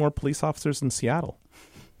do we get more police officers in Seattle?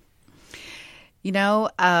 We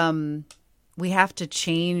have to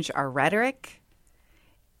change our rhetoric.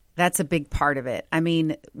 That's a big part of it. I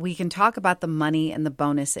mean, we can talk about the money and the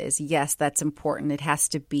bonuses. Yes, that's important. It has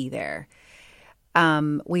to be there.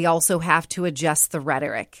 We also have to adjust the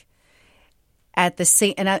rhetoric. At the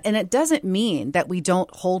same, and it doesn't mean that we don't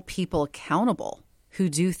hold people accountable who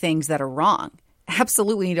do things that are wrong.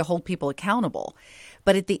 Absolutely need to hold people accountable.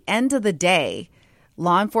 But at the end of the day,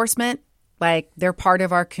 law enforcement, they're part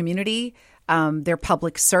of our community. They're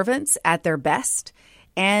public servants at their best,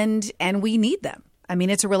 and we need them. I mean,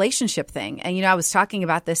 it's a relationship thing. And, I was talking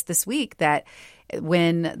about this week that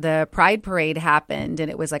when the Pride Parade happened and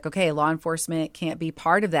it was like, okay, law enforcement can't be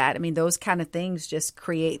part of that. I mean, those kind of things just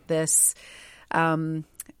create this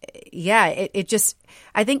it just,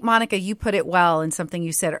 I think, Monica, you put it well in something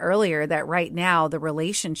you said earlier, that right now the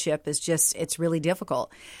relationship is just, it's really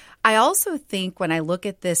difficult. I also think when I look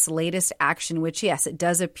at this latest action, which, yes, it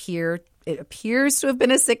appears to have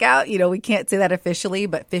been a sick out. We can't say that officially,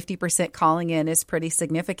 but 50% calling in is pretty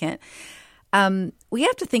significant. We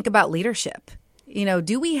have to think about leadership.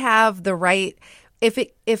 Do we have the right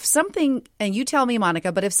if something, and you tell me,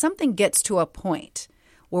 Monica, but if something gets to a point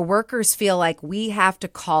where workers feel like we have to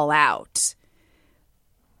call out,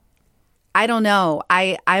 I don't know.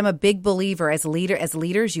 I'm a big believer as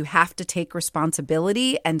leaders, you have to take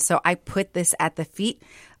responsibility. And so I put this at the feet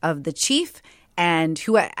of the chief, and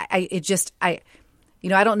who I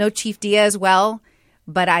don't know Chief Diaz well,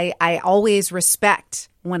 but I always respect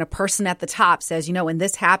when a person at the top says, when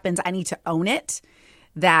this happens, I need to own it,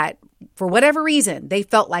 that for whatever reason, they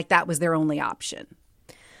felt like that was their only option.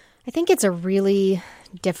 I think it's a really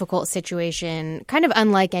difficult situation, kind of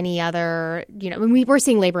unlike any other, we're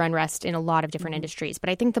seeing labor unrest in a lot of different industries, but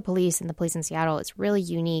I think the police in Seattle is really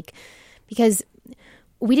unique because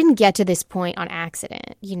we didn't get to this point on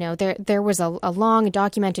accident. There was a long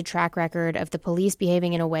documented track record of the police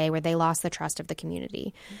behaving in a way where they lost the trust of the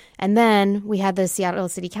community. And then we had the Seattle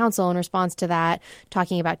City Council in response to that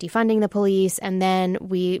talking about defunding the police. And then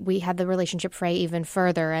we had the relationship fray even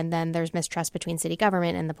further. And then there's mistrust between city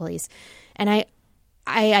government and the police. And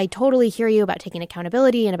I totally hear you about taking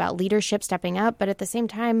accountability and about leadership stepping up. But at the same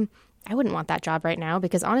time, I wouldn't want that job right now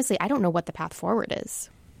because honestly, I don't know what the path forward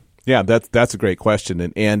is. Yeah, that's a great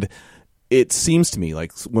question. And it seems to me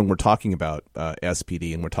like when we're talking about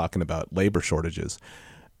SPD and we're talking about labor shortages,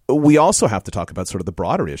 we also have to talk about sort of the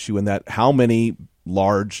broader issue in that how many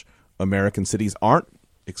large American cities aren't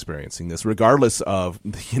experiencing this, regardless of,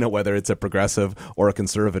 whether it's a progressive or a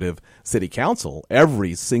conservative city council.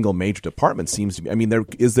 Every single major department seems to be,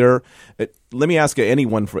 let me ask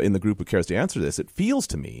anyone in the group who cares to answer this. It feels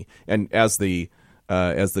to me, and as the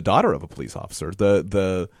daughter of a police officer,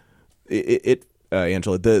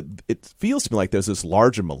 Angela, it feels to me like there's this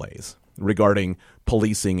larger malaise regarding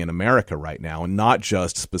policing in America right now, and not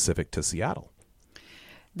just specific to Seattle.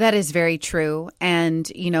 That is very true.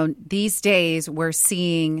 And, these days we're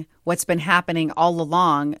seeing what's been happening all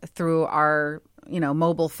along through our,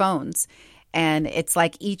 mobile phones. And it's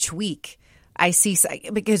like each week I see,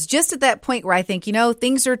 because just at that point where I think,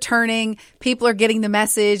 things are turning, people are getting the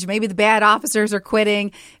message, maybe the bad officers are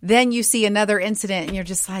quitting, then you see another incident and you're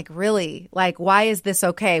just like, really? Like, why is this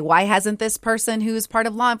okay? Why hasn't this person who's part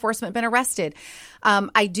of law enforcement been arrested?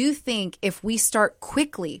 I do think if we start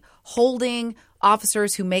quickly holding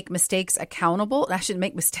officers who make mistakes accountable, I shouldn't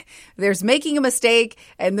make mistakes. There's making a mistake,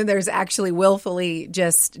 and then there's actually willfully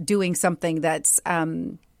just doing something that's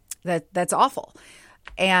awful.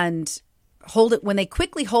 And when they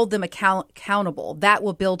quickly hold them accountable, that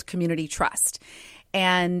will build community trust.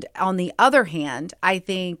 And on the other hand, I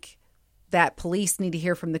think that police need to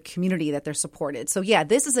hear from the community that they're supported. So yeah,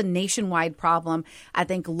 this is a nationwide problem, I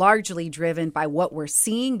think largely driven by what we're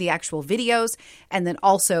seeing, the actual videos, and then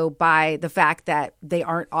also by the fact that they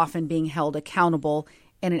aren't often being held accountable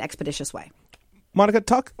in an expeditious way. Monica,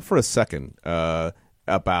 talk for a second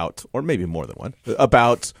about, or maybe more than one,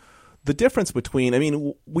 about the difference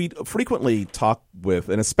between, we frequently talk with,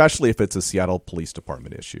 and especially if it's a Seattle Police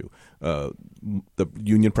Department issue, the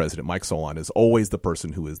union president, Mike Solon, is always the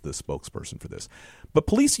person who is the spokesperson for this. But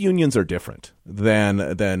police unions are different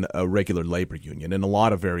than a regular labor union in a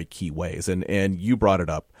lot of very key ways. And you brought it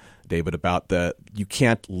up, David, about you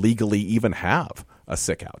can't legally even have a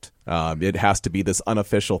sick out. It has to be this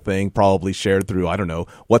unofficial thing, probably shared through,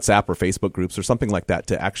 WhatsApp or Facebook groups or something like that,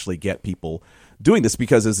 to actually get people doing this,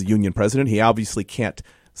 because as a union president, he obviously can't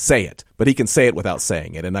say it, but he can say it without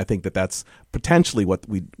saying it. And I think that's potentially what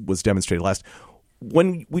was demonstrated last.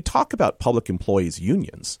 When we talk about public employees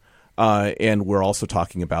unions, and we're also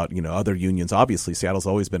talking about, other unions, obviously Seattle's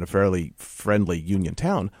always been a fairly friendly union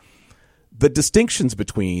town. The distinctions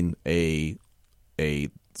between a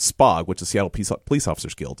SPOG, which is Seattle Police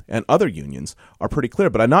Officers Guild, and other unions are pretty clear,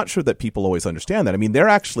 but I'm not sure that people always understand that. They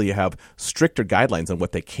actually have stricter guidelines on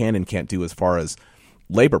what they can and can't do as far as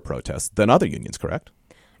labor protests than other unions, correct?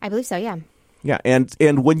 I believe so, yeah. Yeah,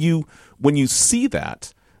 and when you see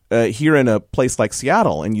that here in a place like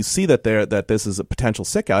Seattle, and you see that this is a potential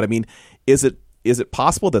sick out, is it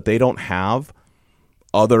possible that they don't have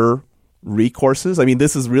other recourses?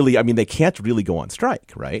 This is really, they can't really go on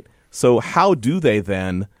strike, right? So how do they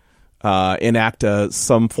then enact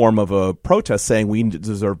some form of a protest saying we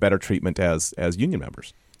deserve better treatment as union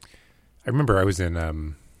members? I remember I was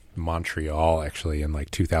in Montreal actually in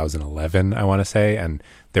 2011, I want to say, and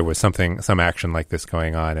there was some action like this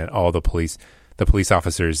going on, and all the police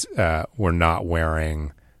officers were not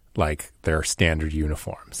wearing their standard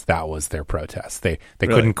uniforms. That was their protest. They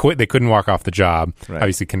really couldn't quit. They couldn't walk off the job. Right.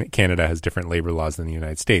 Obviously, Canada has different labor laws than the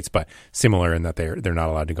United States, but similar in that they're not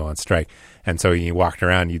allowed to go on strike. And so you walked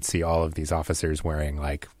around, you'd see all of these officers wearing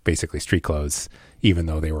basically street clothes, even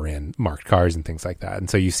though they were in marked cars and things like that. And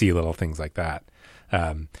so you see little things like that.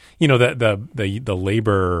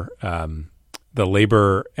 The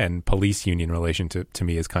labor and police union relation to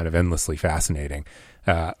me is kind of endlessly fascinating.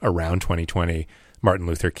 Around 2020, Martin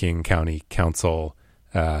Luther King County Council,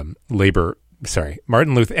 MLK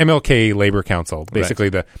Labor Council, basically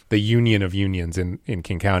the union of unions in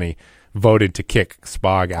King County, voted to kick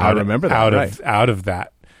SPOG out of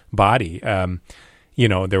that body.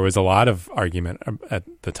 There was a lot of argument at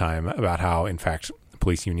the time about how, in fact,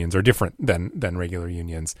 police unions are different than regular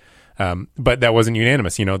unions. But that wasn't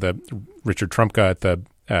unanimous. The Richard Trumka at the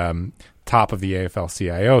top of the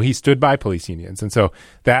AFL-CIO, he stood by police unions. And so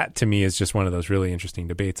that, to me, is just one of those really interesting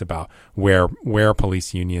debates about where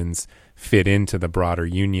police unions fit into the broader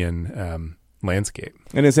union landscape.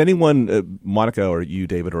 And is anyone, Monica or you,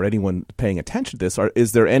 David, or anyone paying attention to this,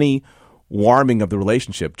 is there any warming of the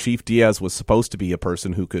relationship? Chief Diaz was supposed to be a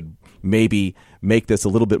person who could maybe make this a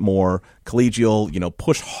little bit more collegial,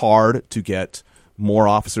 push hard to get more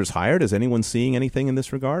officers hired. Is anyone seeing anything in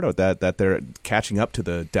this regard, or that they're catching up to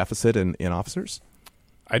the deficit in officers?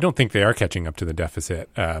 I don't think they are catching up to the deficit.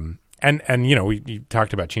 We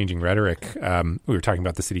talked about changing rhetoric. We were talking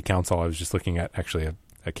about the city council. I was just looking at actually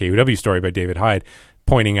a KUOW story by David Hyde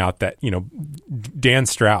pointing out that, Dan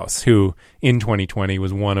Strauss, who in 2020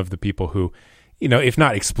 was one of the people who, if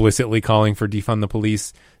not explicitly calling for defund the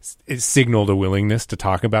police, it signaled a willingness to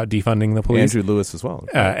talk about defunding the police. Andrew Lewis as well.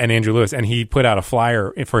 Andrew Lewis. And he put out a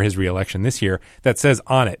flyer for his reelection this year that says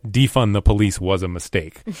on it, defund the police was a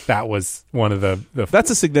mistake. That was one of the That's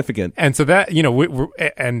a significant. And so that,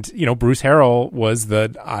 Bruce Harrell was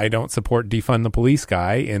the I don't support defund the police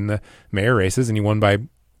guy in the mayor races, and he won by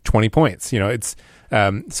 20 points. It's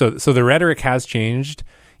so the rhetoric has changed.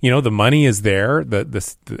 The money is there.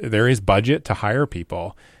 There is budget to hire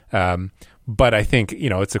people. But I think,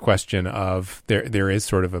 it's a question of there is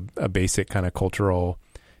sort of a basic kind of cultural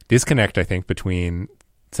disconnect, I think, between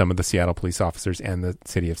some of the Seattle police officers and the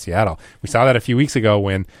city of Seattle. We saw that a few weeks ago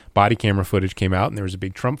when body camera footage came out and there was a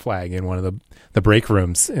big Trump flag in one of the break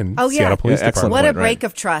rooms in Seattle Police Department. What a break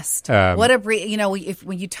of trust.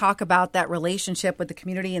 When you talk about that relationship with the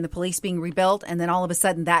community and the police being rebuilt, and then all of a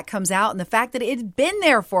sudden that comes out, and the fact that it had been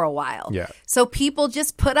there for a while. Yeah. So people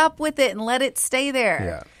just put up with it and let it stay there.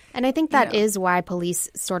 Yeah. And I think that is why police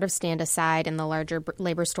sort of stand aside in the larger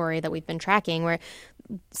labor story that we've been tracking, where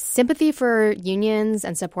sympathy for unions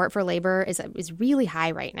and support for labor is really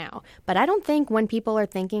high right now. But I don't think when people are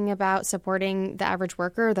thinking about supporting the average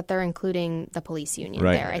worker that they're including the police union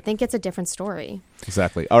there. I think it's a different story.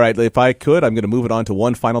 Exactly. All right. If I could, I'm going to move it on to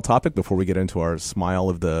one final topic before we get into our smile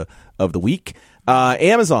of the week.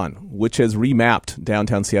 Amazon, which has remapped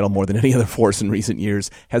downtown Seattle more than any other force in recent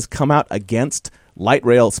years, has come out against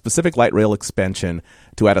specific light rail expansion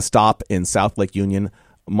to add a stop in South Lake Union.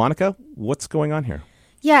 Monica, what's going on here?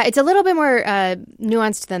 Yeah, it's a little bit more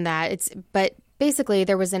nuanced than that. But basically,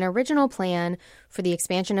 there was an original plan for the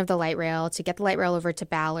expansion of the light rail to get the light rail over to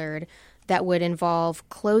Ballard that would involve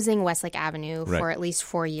closing Westlake Avenue for at least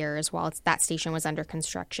 4 years while that station was under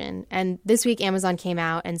construction. And this week, Amazon came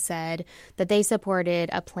out and said that they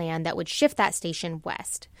supported a plan that would shift that station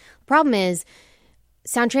west. The problem is,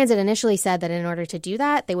 Sound Transit initially said that in order to do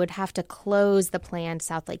that, they would have to close the planned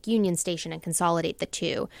South Lake Union station and consolidate the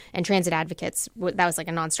two. And transit advocates, that was like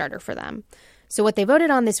a non-starter for them. So what they voted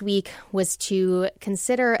on this week was to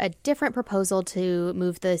consider a different proposal to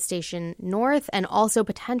move the station north and also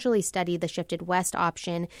potentially study the shifted west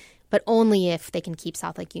option, but only if they can keep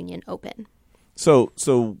South Lake Union open. So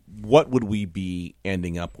what would we be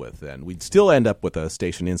ending up with then? We'd still end up with a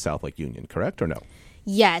station in South Lake Union, correct or no?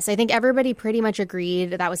 Yes, I think everybody pretty much agreed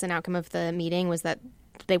that was an outcome of the meeting, was that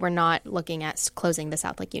they were not looking at closing the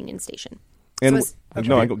South Lake Union station. And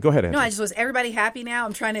go ahead, Angela. No, was everybody happy now?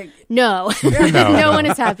 I'm trying to... No. No one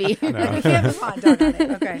is happy. No. We can't move on. Darn on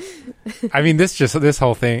it. Okay. I mean, this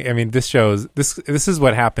whole thing, this shows, this is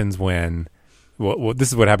what happens when... Well, this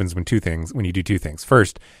is what happens when you do two things.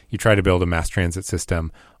 First, you try to build a mass transit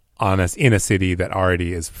system in a city that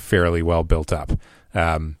already is fairly well built up.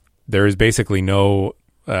 There is basically no.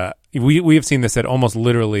 We have seen this at almost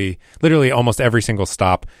literally almost every single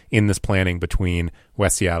stop in this planning between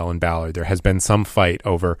West Seattle and Ballard. There has been some fight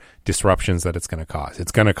over disruptions that it's going to cause.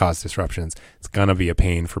 It's going to cause disruptions. It's going to be a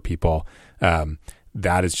pain for people.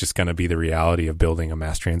 That is just going to be the reality of building a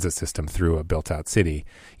mass transit system through a built-out city.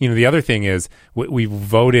 The other thing is we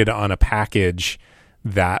voted on a package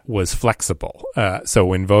that was flexible. So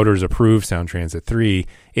when voters approved Sound Transit 3,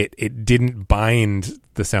 it didn't bind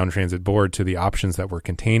the Sound Transit board to the options that were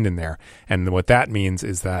contained in there. And what that means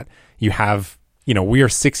is that you have, we are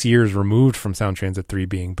 6 years removed from Sound Transit 3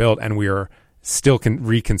 being built, and we are still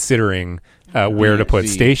reconsidering where to put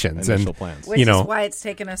stations and plans. Which is why it's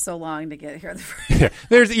taken us so long to get here.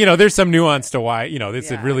 There's some nuance to why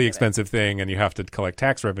it's a really expensive thing and you have to collect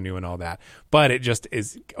tax revenue and all that, but it just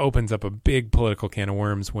opens up a big political can of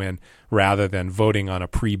worms when rather than voting on a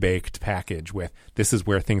pre-baked package with this is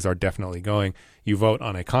where things are definitely going, you vote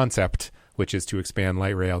on a concept which is to expand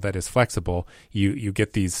light rail that is flexible. You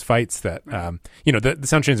get these fights that the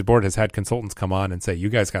Sound Transit Board has had consultants come on and say, you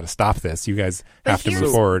guys got to stop this. You guys have to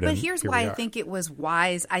move forward. But here's why I think it was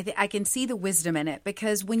wise. I can see the wisdom in it,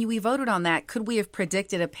 because when we voted on that, could we have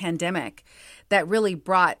predicted a pandemic that really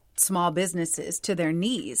brought small businesses to their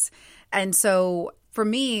knees? And so for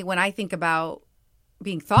me, when I think about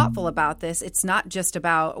being thoughtful about this, it's not just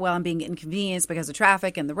about, well, I'm being inconvenienced because of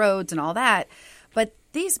traffic and the roads and all that, but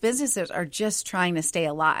these businesses are just trying to stay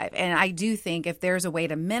alive. And I do think if there's a way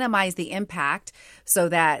to minimize the impact so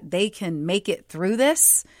that they can make it through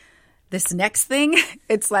this next thing,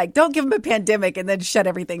 it's like, don't give them a pandemic and then shut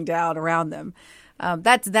everything down around them.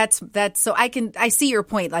 That's so I see your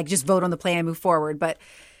point, like just vote on the plan and move forward. But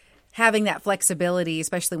having that flexibility,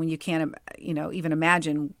 especially when you can't, even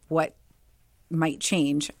imagine what might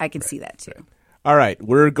change, I can see that too. All right,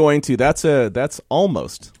 we're going to. That's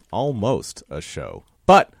almost a show,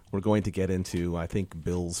 but we're going to get into, I think,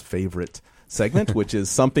 Bill's favorite segment, which is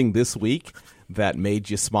something this week that made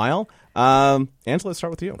you smile. Angela, let's start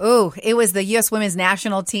with you. Oh, it was the U.S. women's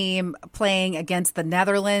national team playing against the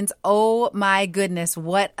Netherlands. Oh my goodness,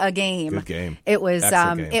 what a game! Good game. It was.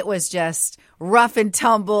 Excellent game. It was just rough and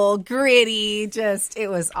tumble, gritty. It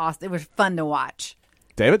was awesome. It was fun to watch.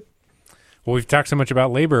 David? Well, we've talked so much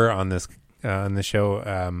about labor on this show.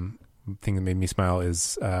 Thing that made me smile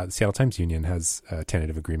is the Seattle Times Union has a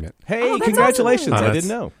tentative agreement. Hey, congratulations. Awesome. I didn't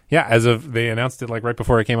know. Yeah, they announced it like right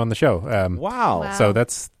before I came on the show. Wow. So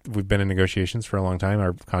we've been in negotiations for a long time.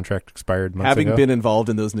 Our contract expired months ago. Having been involved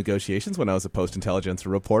in those negotiations when I was a post-intelligence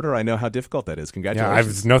reporter, I know how difficult that is.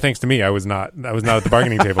 Congratulations. Yeah, no thanks to me. I was not at the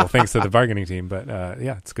bargaining table. Thanks to the bargaining team. But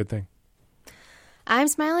it's a good thing. I'm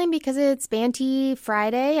smiling because it's Banty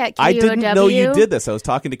Friday at KUOW. I didn't know you did this. I was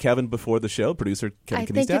talking to Kevin before the show, producer Kevin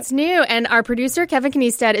Kniestad. I think it's new. And our producer, Kevin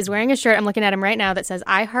Kniestad, is wearing a shirt. I'm looking at him right now that says,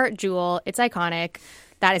 I Heart Jewel. It's iconic.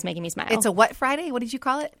 That is making me smile. It's a what Friday? What did you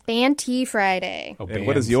call it? Banty Friday. Oh, and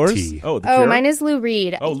what is yours? Oh, mine is Lou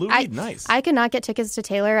Reed. Oh, Lou Reed, nice. I could not get tickets to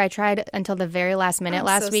Taylor. I tried until the very last minute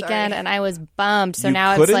last weekend, sorry. and I was bummed. So you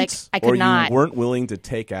now couldn't, it's like I could not. Or you weren't willing to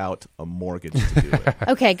take out a mortgage to do it?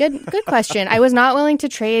 Okay, good question. I was not willing to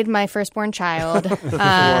trade my firstborn child,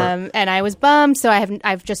 and I was bummed. So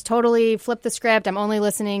I've just totally flipped the script. I'm only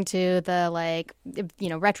listening to the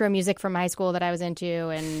retro music from high school that I was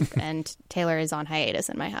into, and Taylor is on hiatus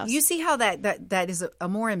in my house. You see how that is a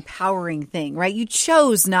more empowering thing, right? You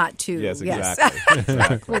chose not to. Yes, exactly.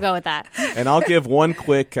 Exactly. We'll go with that. And I'll give one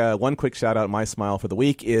quick shout out. My smile for the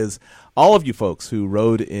week is all of you folks who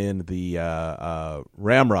rode in the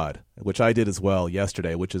Ramrod, which I did as well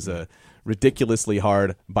yesterday, which is a ridiculously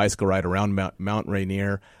hard bicycle ride around Mount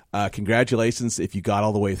Rainier. Congratulations if you got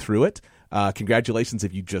all the way through it. Congratulations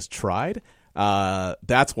if you just tried.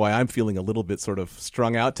 That's why I'm feeling a little bit sort of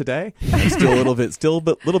strung out today. I'm still a little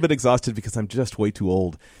bit exhausted because I'm just way too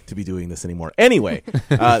old to be doing this anymore. Anyway,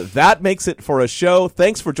 that makes it for a show.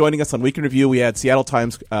 Thanks for joining us on Week in Review. We had Seattle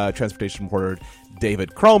Times transportation reporter David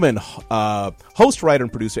Kroman, host, writer,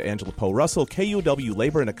 and producer Angela Poe Russell, KUOW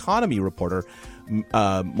labor and economy reporter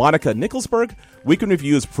Monica Nickelsburg. Week in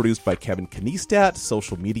Review is produced by Kevin Kniestad.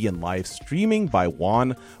 Social media and live streaming by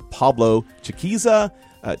Juan Pablo Chiquiza.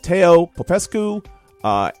 Teo Popescu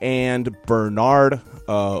and Bernard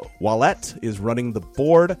Wallet is running the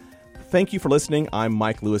board. Thank you for listening. I'm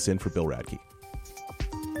Mike Lewis in for Bill Radke.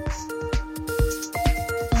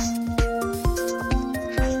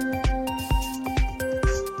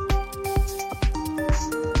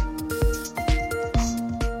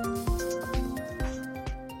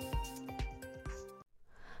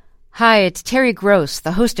 Hi, it's Terry Gross,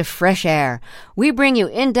 the host of Fresh Air. We bring you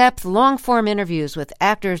in-depth, long-form interviews with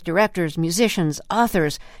actors, directors, musicians,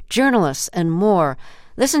 authors, journalists, and more.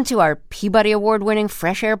 Listen to our Peabody Award-winning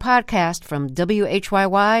Fresh Air podcast from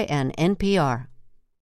WHYY and NPR.